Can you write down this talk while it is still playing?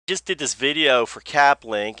just did this video for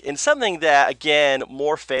CapLink and something that, again,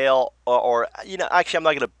 more fail or you know, actually I'm not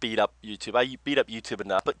going to beat up YouTube. I beat up YouTube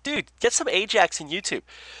enough. But dude, get some Ajax in YouTube.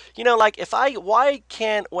 You know, like why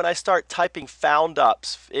can't, when I start typing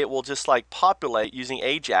Foundups, it will just like populate using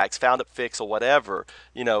Ajax, Foundup Fix or whatever,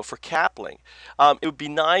 you know, for CapLink. It would be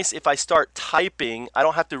nice if I start typing, I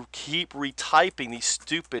don't have to keep retyping these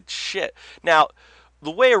stupid shit. Now,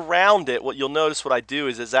 the way around it, what you'll notice what I do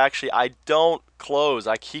is actually I don't close,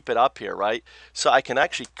 I keep it up here, right? So I can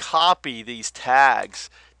actually copy these tags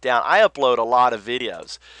down. I upload a lot of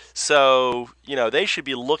videos. So, you know, they should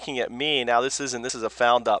be looking at me. Now this is a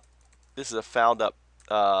Foundup, this is a Foundup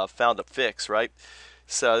Fix, right?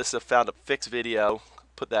 So this is a Foundup Fix video.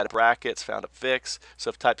 Put that in brackets, Foundup Fix. So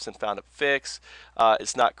if types in Foundup Fix,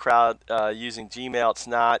 it's not crowd using Gmail. It's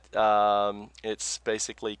not. It's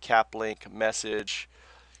basically CapLink message.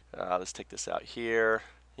 Let's take this out here.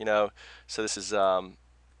 You know, so this is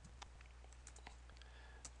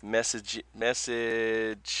message.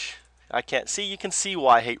 I can't see. You can see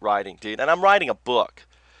why I hate writing, dude. And I'm writing a book.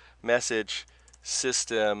 Message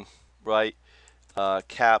system, right?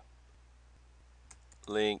 CapLink.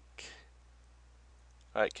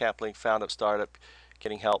 All right, CapLink Foundup startup,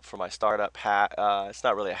 getting help for my startup hack. It's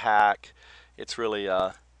not really a hack. It's really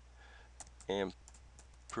a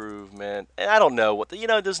improvement. And I don't know what the, you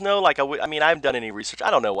know. There's no like. I mean, I haven't done any research.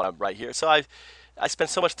 I don't know what I'm right here. So I spent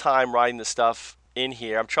so much time writing this stuff in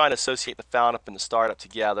here. I'm trying to associate the Foundup and the startup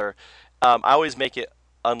together. I always make it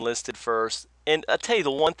unlisted first. And I'll tell you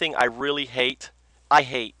the one thing I really hate. I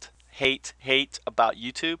hate about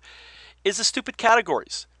YouTube is the stupid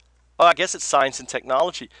categories. Oh, I guess it's science and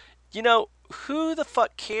technology. You know, who the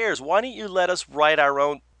fuck cares? Why don't you let us write our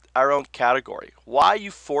own category? Why are you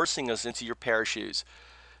forcing us into your pair of shoes?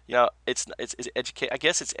 You know, it's educate. I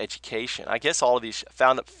guess it's education. I guess all of these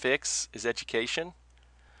Foundup Fix is education.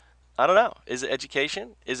 I don't know. Is it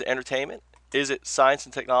education? Is it entertainment? Is it science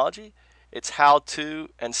and technology? It's how to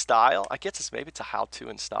and style. I guess maybe it's a how to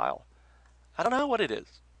and style. I don't know what it is.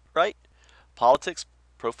 Right? Politics,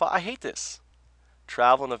 profile. I hate this.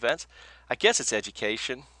 Travel and events. I guess it's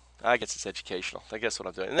education. I guess it's educational. I guess what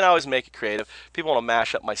I'm doing. And then I always make it creative. People want to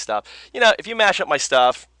mash up my stuff. You know, if you mash up my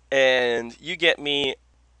stuff and you get me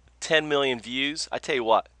 10 million views, I tell you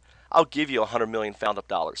what, I'll give you 100 million Foundup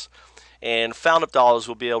dollars. And Foundup dollars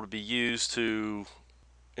will be able to be used to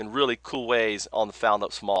in really cool ways on the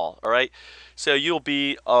Foundup Small. All right, so you'll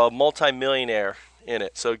be a multi-millionaire in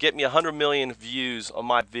it. So get me 100 million views on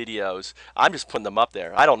my videos. I'm just putting them up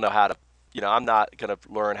there. I don't know how to, you know, I'm not gonna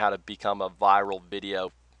learn how to become a viral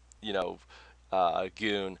video, you know,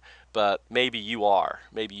 goon. But maybe you are.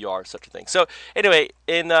 Maybe you are such a thing. So anyway,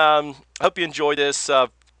 I hope you enjoy this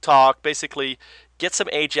talk. Basically, get some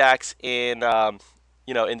Ajax in.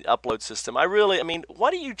 You know, in the upload system. I mean, why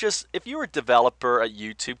don't you just, if you're a developer at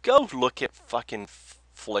YouTube, go look at fucking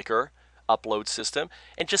Flickr upload system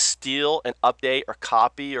and just steal and update or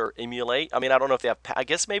copy or emulate. I mean, I don't know if they have, I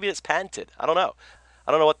guess maybe it's patented. I don't know.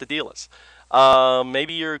 I don't know what the deal is.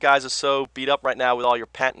 Maybe your guys are so beat up right now with all your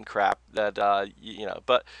patent crap that, you know,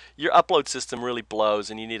 but your upload system really blows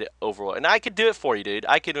and you need it overall. And I could do it for you, dude.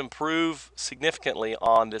 I could improve significantly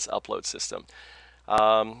on this upload system.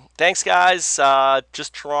 Thanks, guys.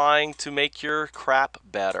 Just trying to make your crap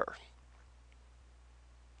better.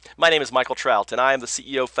 My name is Michael Trout, and I am the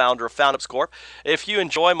CEO founder of Foundup Corp. If you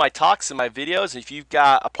enjoy my talks and my videos, if you've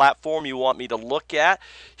got a platform you want me to look at,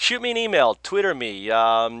 shoot me an email, Twitter me.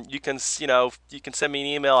 You can send me an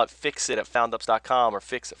email at fixit@foundups.com or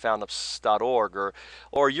fix@foundups.org,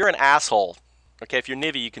 or you're an asshole. Okay, if you're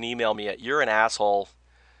Nivy, you can email me at you're an asshole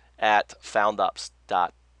at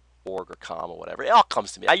foundups.org or com or whatever. It all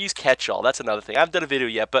comes to me. I use catch-all. That's another thing. I haven't done a video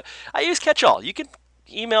yet, but I use catch-all. You can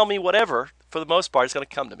email me whatever. For the most part, it's going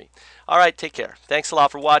to come to me. All right, take care. Thanks a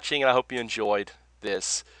lot for watching, and I hope you enjoyed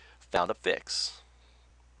this Foundup Fix.